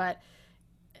things. But,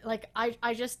 like,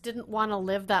 I just didn't want to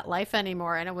live that life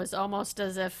anymore. And it was almost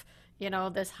as if, you know,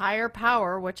 this higher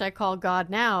power, which I call God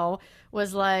now,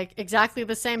 was like exactly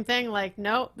the same thing. Like,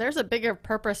 no, there's a bigger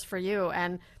purpose for you.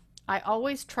 And I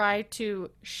always try to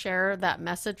share that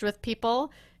message with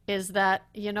people is that,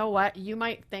 you know what, you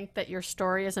might think that your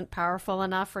story isn't powerful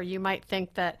enough, or you might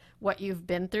think that what you've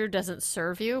been through doesn't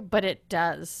serve you, but it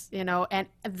does, you know, and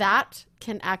that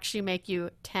can actually make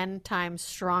you 10 times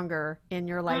stronger in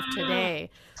your life today.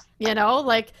 You know,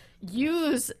 like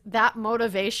use that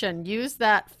motivation, use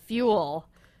that fuel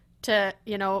to,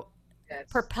 you know, yes,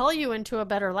 propel you into a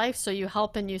better life so you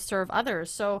help and you serve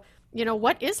others. So, you know,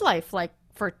 what is life like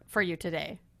for you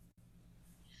today?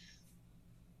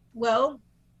 Well,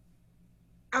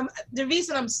 the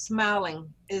reason I'm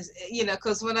smiling is, you know,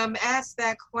 because when I'm asked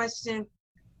that question,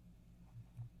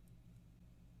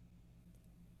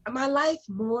 my life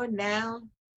more now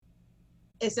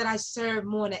is that I serve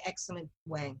more in an excellent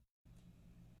way.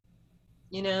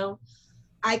 You know,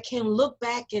 I can look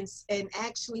back and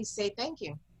actually say thank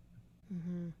you.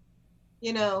 Mm-hmm.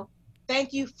 You know,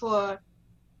 thank you for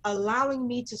allowing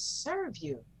me to serve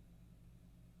you.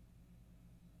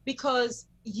 Because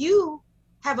you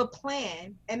have a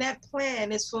plan, and that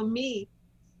plan is for me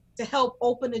to help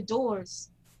open the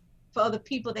doors for other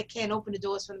people that can't open the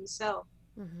doors for themselves.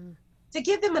 Mm-hmm. To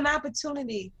give them an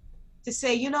opportunity to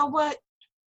say, you know what?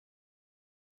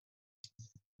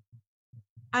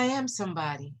 I am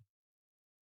somebody.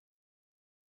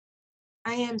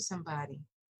 I am somebody.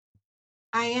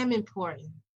 I am important.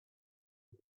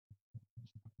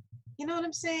 You know what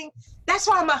I'm saying? That's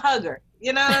why I'm a hugger.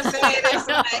 You know what I'm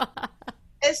saying?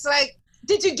 It's like,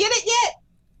 did you get it yet?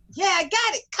 Yeah, I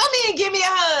got it. Come here and give me a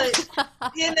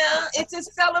hug. You know, it's a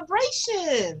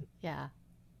celebration. Yeah.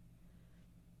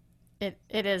 It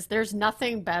is. There's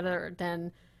nothing better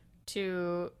than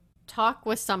to talk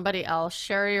with somebody else,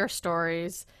 share your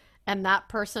stories, and that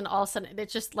person all of a sudden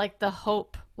it's just like the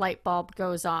hope light bulb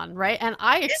goes on, right? And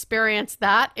I experienced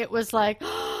that. It was like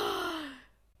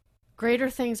greater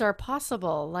things are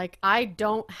possible. Like I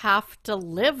don't have to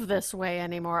live this way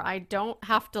anymore. I don't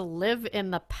have to live in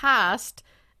the past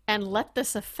and let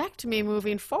this affect me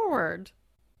moving forward.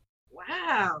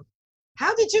 Wow.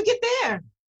 How did you get there?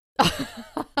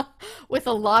 With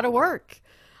a lot of work,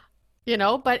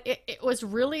 but it was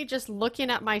really just looking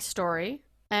at my story.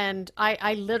 And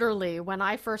I literally, when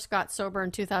I first got sober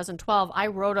in 2012, I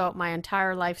wrote out my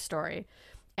entire life story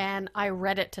and I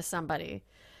read it to somebody.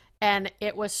 And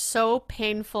it was so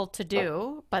painful to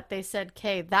do, but they said,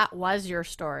 Kay, that was your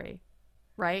story,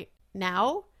 right?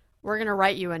 Now we're going to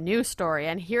write you a new story.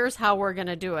 And here's how we're going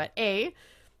to do it.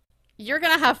 You're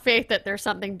going to have faith that there's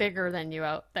something bigger than you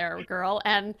out there, girl.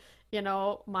 And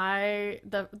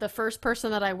the first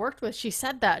person that I worked with, she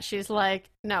said that. She's like,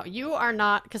 no, you are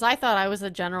not, because I thought I was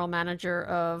the general manager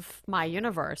of my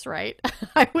universe, right?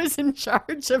 I was in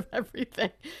charge of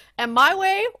everything. And my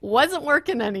way wasn't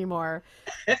working anymore.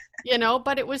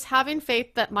 But it was having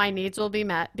faith that my needs will be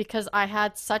met because I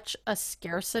had such a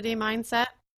scarcity mindset.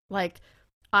 Like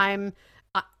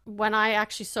when I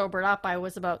actually sobered up, I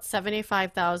was about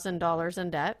 $75,000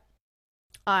 in debt.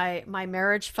 My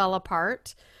marriage fell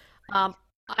apart.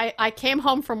 I came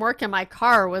home from work and my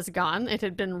car was gone. It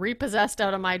had been repossessed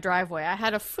out of my driveway. I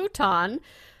had a futon,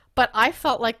 but I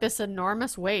felt like this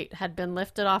enormous weight had been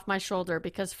lifted off my shoulder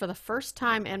because for the first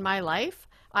time in my life,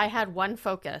 I had one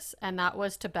focus, and that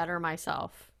was to better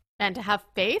myself and to have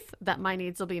faith that my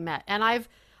needs will be met. And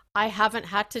I haven't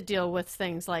had to deal with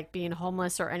things like being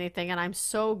homeless or anything, and I'm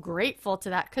so grateful to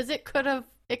that because it could have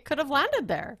landed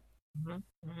there. Mm-hmm.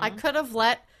 I Mm-hmm. could have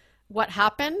let what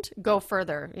happened go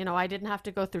further. I didn't have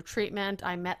to go through treatment.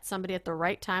 I met somebody at the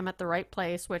right time at the right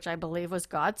place, which I believe was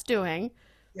God's doing,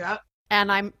 Yeah.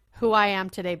 and I'm who I am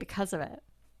today because of it.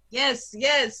 Yes,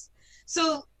 yes.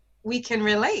 So we can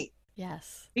relate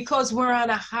Yes. because we're on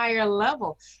a higher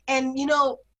level. And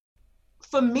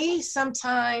for me,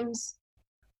 sometimes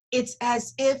it's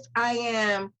as if I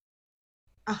am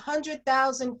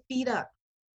 100,000 feet up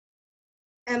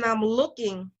and I'm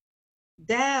looking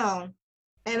down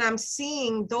and I'm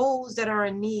seeing those that are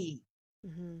in need,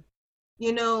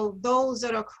 Mm-hmm. those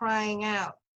that are crying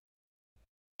out.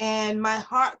 And my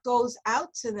heart goes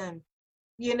out to them,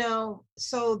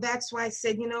 So that's why I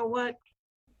said, you know what,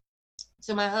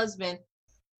 to my husband,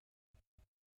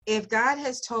 if God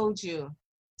has told you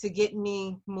to get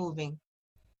me moving,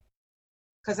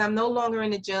 because I'm no longer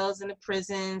in the jails and the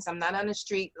prisons, I'm not on the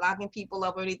street locking people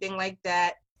up or anything like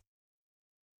that,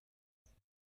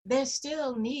 there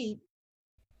still need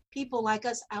people like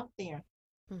us out there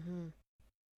Mm-hmm.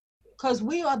 because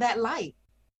we are that light.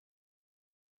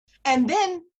 And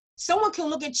then someone can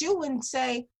look at you and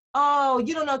say, oh,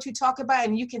 you don't know what you talk about.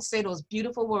 And you can say those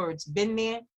beautiful words, been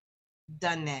there,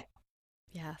 done that.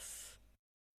 Yes.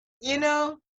 I'd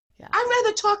Yes.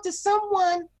 rather talk to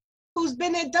someone who's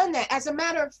been there, done that. As a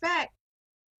matter of fact,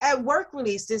 at work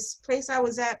release, this place I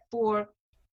was at for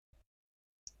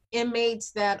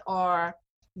inmates that are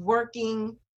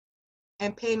working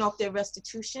and paying off their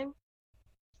restitution,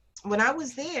 when I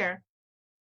was there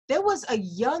was a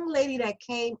young lady that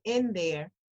came in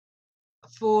there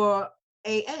for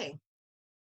AA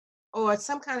or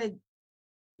some kind of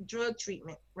drug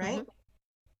treatment, right? Mm-hmm.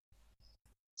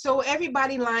 So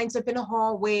everybody lines up in the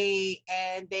hallway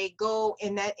and they go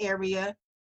in that area,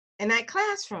 in that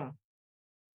classroom.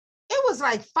 It was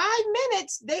like 5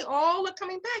 minutes, they all are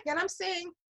coming back. And I'm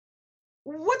saying,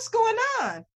 what's going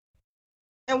on?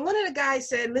 And one of the guys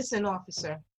said, listen,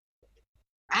 officer,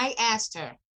 I asked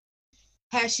her,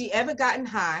 has she ever gotten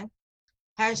high?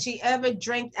 Has she ever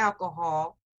drank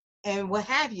alcohol and what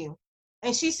have you?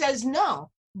 And she says no.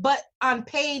 But on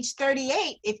page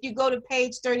 38, if you go to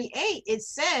page 38, it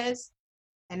says,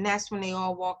 and that's when they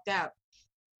all walked out.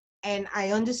 And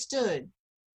I understood.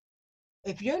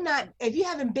 If you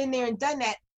haven't been there and done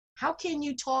that, how can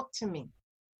you talk to me?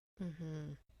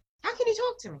 Mm-hmm. How can you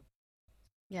talk to me?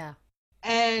 Yeah.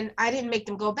 And I didn't make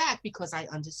them go back because I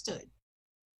understood.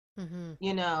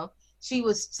 Mm-hmm. She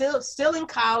was still in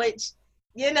college,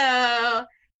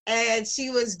 and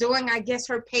she was doing, I guess,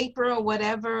 her paper or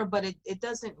whatever, but it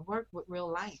doesn't work with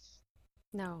real life.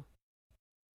 No.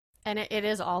 And it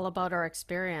is all about our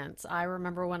experience. I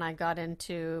remember when I got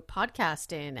into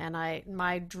podcasting, and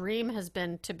my dream has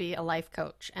been to be a life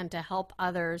coach and to help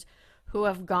others who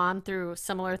have gone through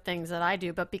similar things that I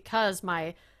do. But because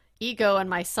my ego and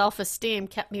my self-esteem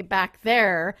kept me back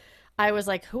there, I was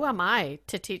like, who am I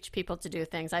to teach people to do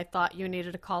things? I thought you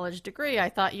needed a college degree. I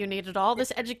thought you needed all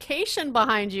this education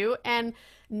behind you. And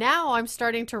now I'm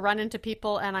starting to run into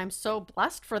people, and I'm so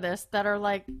blessed for this, that are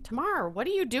like, Tamar, what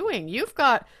are you doing? You've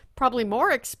got probably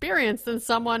more experience than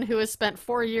someone who has spent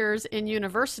 4 years in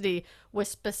university with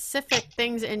specific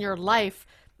things in your life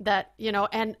that,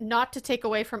 and not to take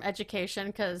away from education,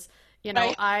 because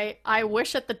Right. I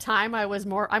wish at the time I was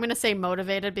more, I'm going to say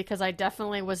motivated, because I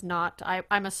definitely was not.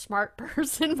 I'm a smart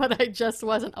person, but I just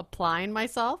wasn't applying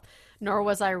myself, nor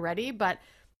was I ready. But,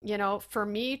 for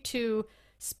me to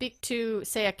speak to,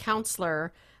 say, a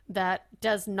counselor that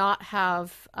does not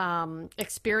have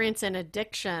experience in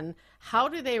addiction, how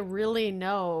do they really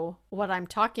know what I'm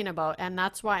talking about? And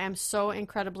that's why I'm so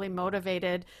incredibly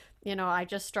motivated. I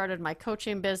just started my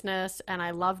coaching business, and I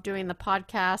love doing the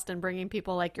podcast and bringing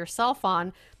people like yourself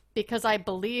on, because I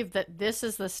believe that this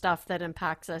is the stuff that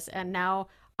impacts us. And now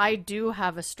I do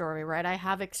have a story, right? I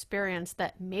have experience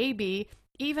that maybe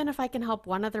even if I can help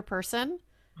one other person,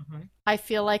 Mhm. I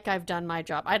feel like I've done my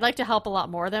job. I'd like to help a lot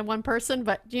more than one person,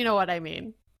 but you know what I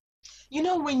mean.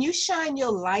 When you shine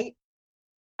your light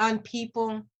on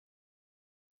people,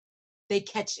 they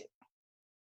catch it.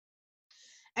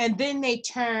 And then they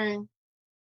turn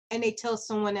and they tell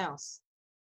someone else.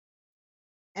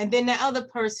 And then the other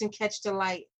person catch the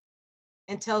light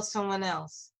and tell someone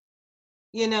else.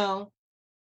 You know,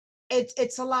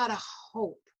 it's a lot of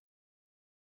hope.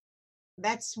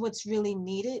 That's what's really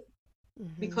needed,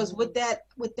 Hmm. because with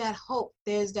that hope,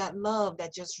 there's that love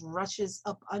that just rushes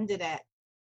up under that,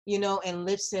 and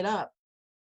lifts it up.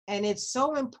 And it's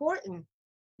so important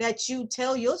that you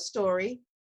tell your story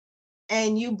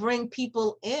and you bring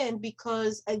people in,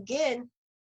 because again,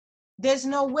 there's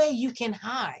no way you can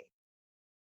hide.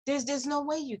 There's no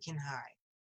way you can hide.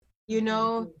 You Hmm.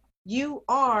 know, you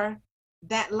are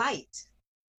that light.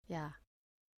 Yeah.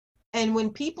 And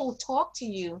when people talk to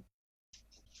you,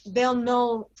 they'll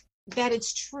know that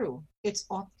it's true. It's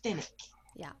authentic.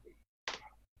 Yeah.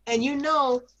 And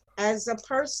as a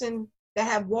person that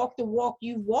have walked the walk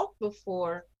you walked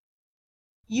before,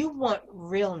 you want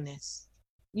realness.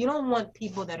 You don't want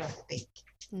people that are fake.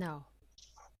 No,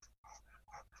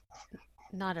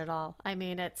 not at all. I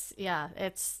mean, yeah,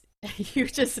 you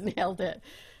just nailed it.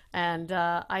 And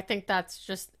I think that's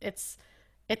just, it's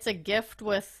a gift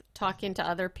with talking to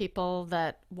other people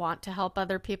that want to help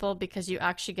other people, because you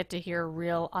actually get to hear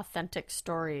real authentic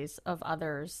stories of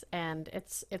others. And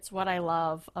it's what I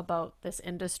love about this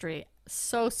industry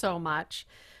so, so much.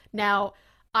 Now,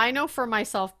 I know for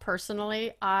myself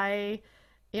personally,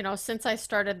 since I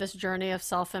started this journey of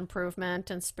self improvement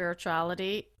and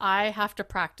spirituality, I have to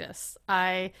practice.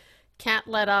 I can't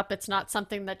let up. It's not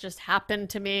something that just happened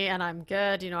to me and I'm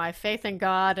good. I have faith in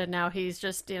God, and now He's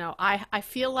just, I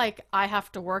feel like I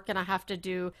have to work, and I have to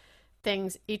do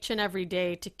things each and every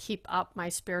day to keep up my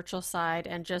spiritual side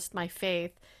and just my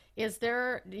faith. Is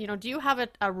there, do you have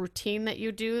a routine that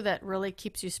you do that really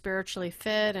keeps you spiritually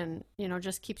fit and,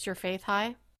 just keeps your faith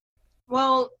high?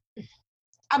 Well,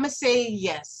 I'm going to say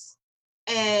yes.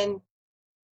 And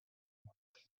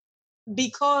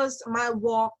because my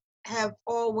walk have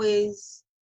always,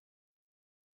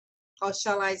 or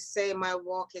shall I say, my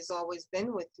walk has always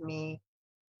been with me,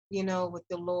 with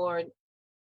the Lord,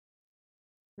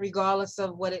 regardless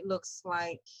of what it looks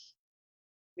like,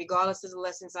 regardless of the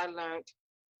lessons I learned.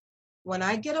 When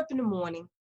I get up in the morning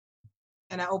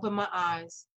and I open my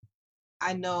eyes,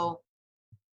 I know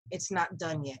it's not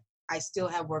done yet. I still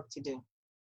have work to do.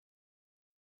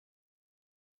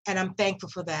 And I'm thankful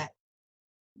for that.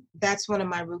 That's one of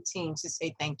my routines, to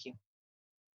say thank you.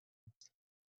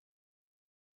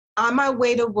 On my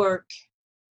way to work,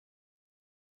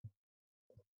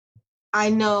 I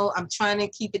know I'm trying to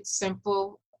keep it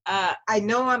simple. I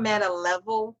know I'm at a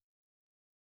level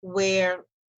where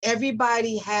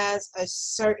everybody has a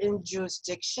certain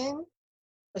jurisdiction,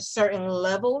 a certain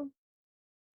level.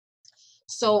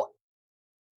 So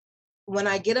when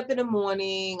I get up in the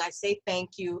morning, I say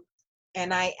thank you,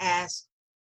 and I ask,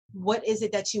 what is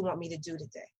it that you want me to do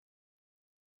today?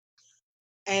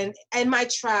 And my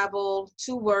travel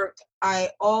to work, I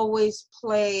always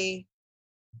play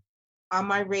on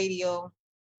my radio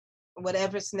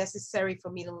whatever's necessary for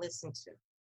me to listen to.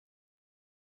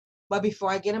 But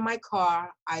before I get in my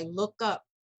car, I look up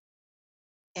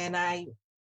and I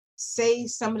say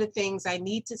some of the things I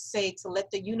need to say to let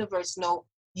the universe know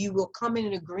you will come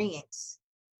in agreement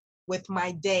with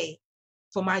my day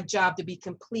for my job to be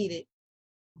completed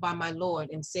by my Lord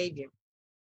and Savior.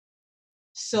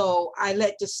 So I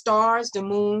let the stars, the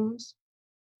moons,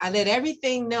 I let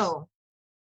everything know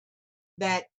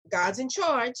that God's in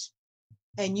charge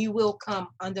and you will come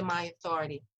under my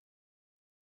authority.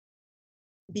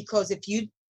 Because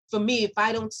for me, if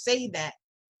I don't say that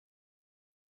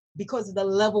because of the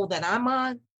level that I'm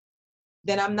on,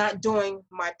 then I'm not doing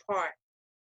my part.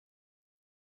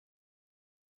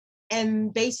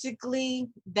 And basically,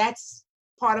 that's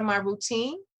part of my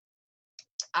routine.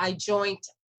 I joined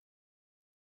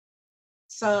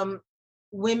some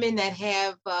women that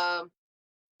have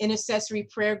intercessory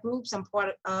prayer groups. I'm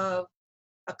part of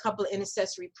a couple of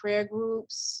intercessory prayer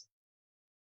groups,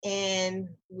 and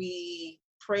we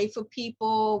pray for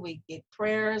people. We get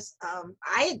prayers.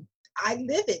 I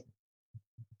live it.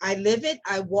 I live it.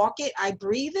 I walk it. I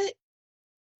breathe it.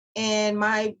 And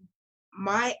my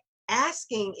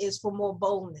asking is for more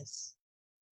boldness.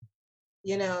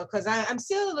 Because I'm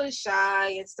still a little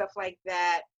shy and stuff like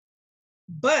that.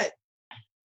 But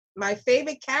my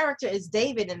favorite character is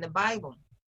David in the Bible.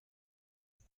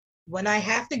 When I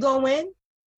have to go in,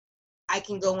 I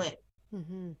can go in.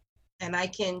 Mm-hmm. And I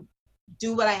can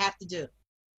do what I have to do.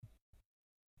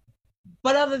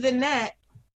 But other than that,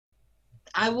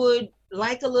 I would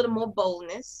like a little more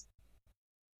boldness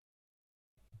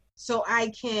so I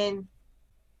can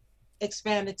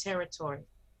expand the territory.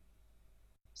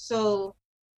 So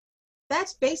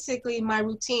that's basically my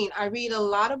routine. I read a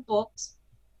lot of books,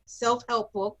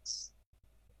 self-help books,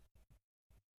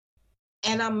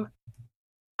 and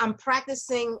I'm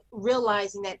practicing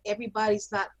realizing that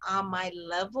everybody's not on my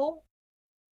level,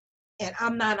 and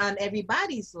I'm not on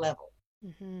everybody's level.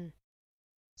 Mm-hmm.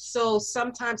 So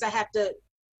sometimes I have to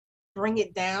bring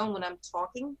it down when I'm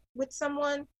talking with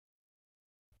someone.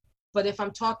 But if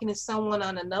I'm talking to someone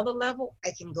on another level,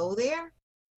 I can go there,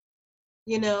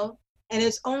 and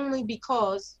it's only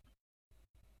because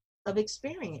of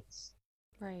experience.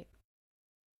 Right.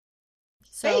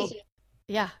 So,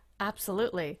 yeah,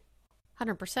 absolutely.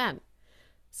 100%.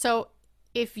 So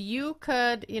if you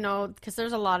could, because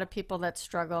there's a lot of people that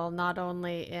struggle not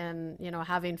only in,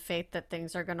 having faith that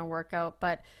things are going to work out,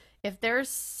 but if there's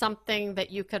something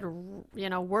that you could,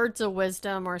 words of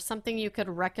wisdom or something you could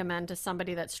recommend to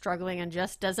somebody that's struggling and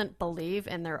just doesn't believe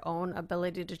in their own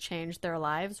ability to change their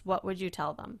lives, what would you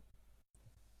tell them?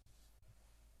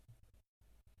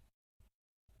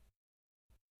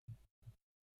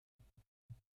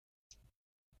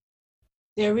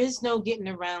 There is no getting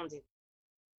around it.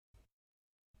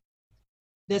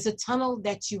 There's a tunnel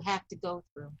that you have to go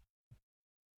through.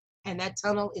 And that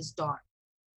tunnel is dark.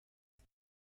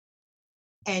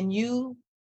 And you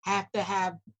have to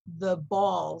have the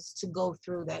balls to go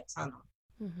through that tunnel.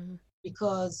 Mm-hmm.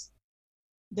 Because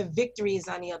the victory is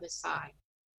on the other side.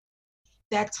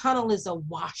 That tunnel is a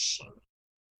washing.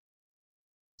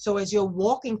 So as you're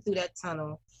walking through that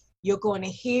tunnel, you're going to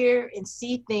hear and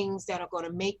see things that are going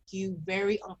to make you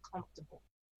very uncomfortable.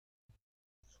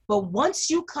 But once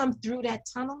you come through that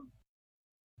tunnel,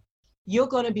 you're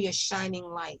going to be a shining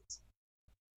light.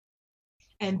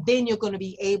 And then you're going to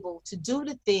be able to do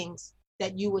the things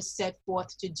that you were set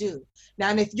forth to do. Now,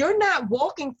 and if you're not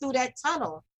walking through that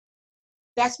tunnel,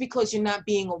 that's because you're not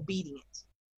being obedient.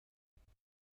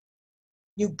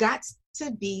 You got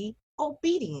to be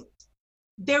obedient.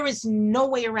 There is no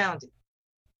way around it.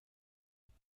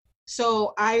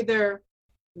 So either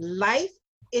life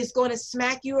is going to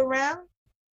smack you around,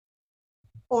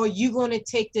 or you're going to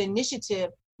take the initiative,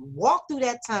 walk through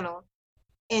that tunnel,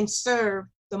 and serve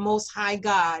the Most High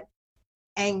God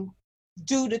and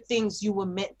do the things you were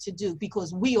meant to do,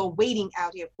 because we are waiting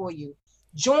out here for you.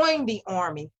 Join the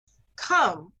army.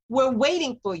 Come. We're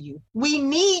waiting for you. We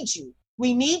need you.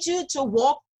 We need you to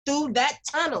walk through that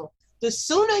tunnel. The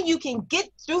sooner you can get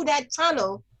through that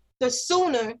tunnel, the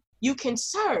sooner you can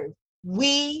serve.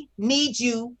 We need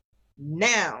you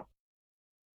now.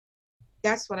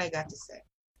 That's what I got to say.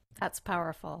 That's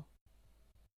powerful.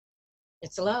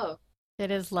 It's love. It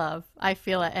is love. I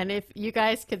feel it. And if you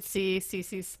guys could see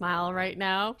Cici's smile right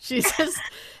now, she's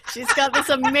got this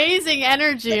amazing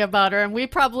energy about her. And we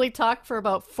probably talked for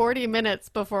about 40 minutes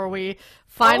before we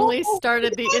finally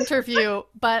started the interview.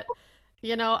 But,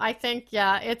 I think,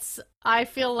 I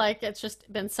feel like it's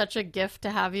just been such a gift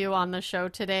to have you on the show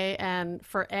today. And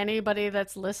for anybody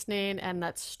that's listening and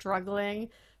that's struggling,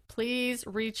 please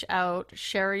reach out,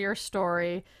 share your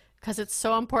story, because it's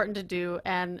so important to do,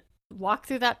 and walk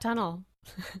through that tunnel.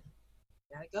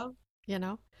 Gotta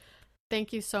go.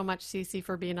 Thank you so much, Cici,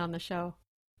 for being on the show.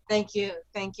 Thank you.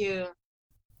 Thank you.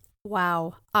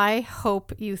 Wow. I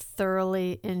hope you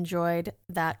thoroughly enjoyed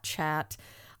that chat.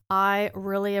 I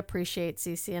really appreciate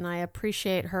Cici, and I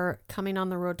appreciate her coming on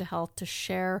the road to health to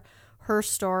share her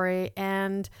story.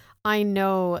 And I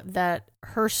know that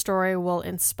her story will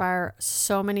inspire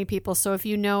so many people. So if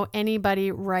you know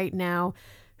anybody right now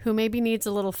who maybe needs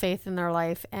a little faith in their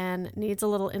life and needs a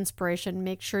little inspiration,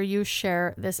 make sure you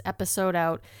share this episode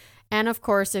out. And of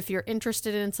course, if you're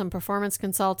interested in some performance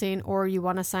consulting or you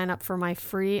want to sign up for my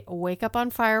free Wake Up on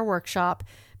Fire workshop,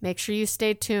 make sure you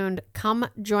stay tuned. Come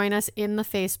join us in the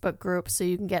Facebook group so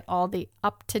you can get all the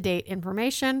up-to-date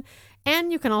information.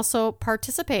 And you can also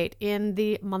participate in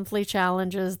the monthly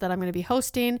challenges that I'm going to be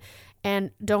hosting.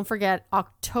 And don't forget,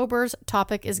 October's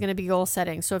topic is going to be goal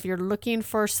setting. So if you're looking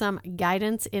for some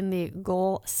guidance in the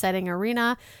goal setting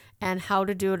arena and how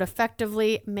to do it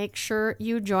effectively, make sure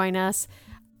you join us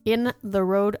in the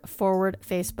Road Forward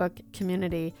Facebook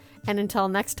community. And until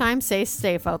next time, stay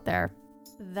safe out there.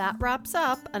 That wraps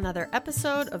up another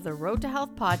episode of the Road to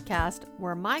Health podcast,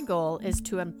 where my goal is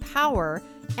to empower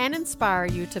and inspire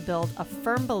you to build a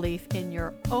firm belief in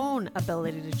your own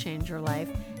ability to change your life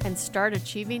and start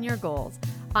achieving your goals.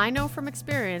 I know from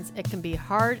experience it can be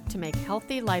hard to make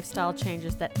healthy lifestyle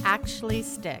changes that actually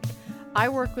stick. I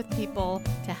work with people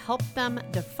to help them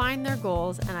define their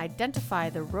goals and identify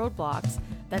the roadblocks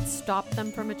that stop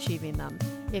them from achieving them.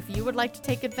 If you would like to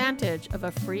take advantage of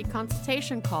a free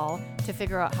consultation call to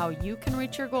figure out how you can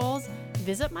reach your goals,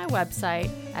 visit my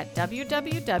website at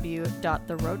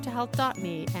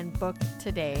www.theroadtohealth.me and book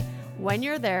today. When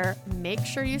you're there, make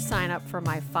sure you sign up for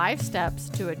my 5 steps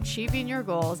to achieving your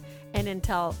goals. And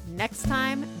until next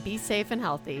time, be safe and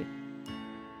healthy.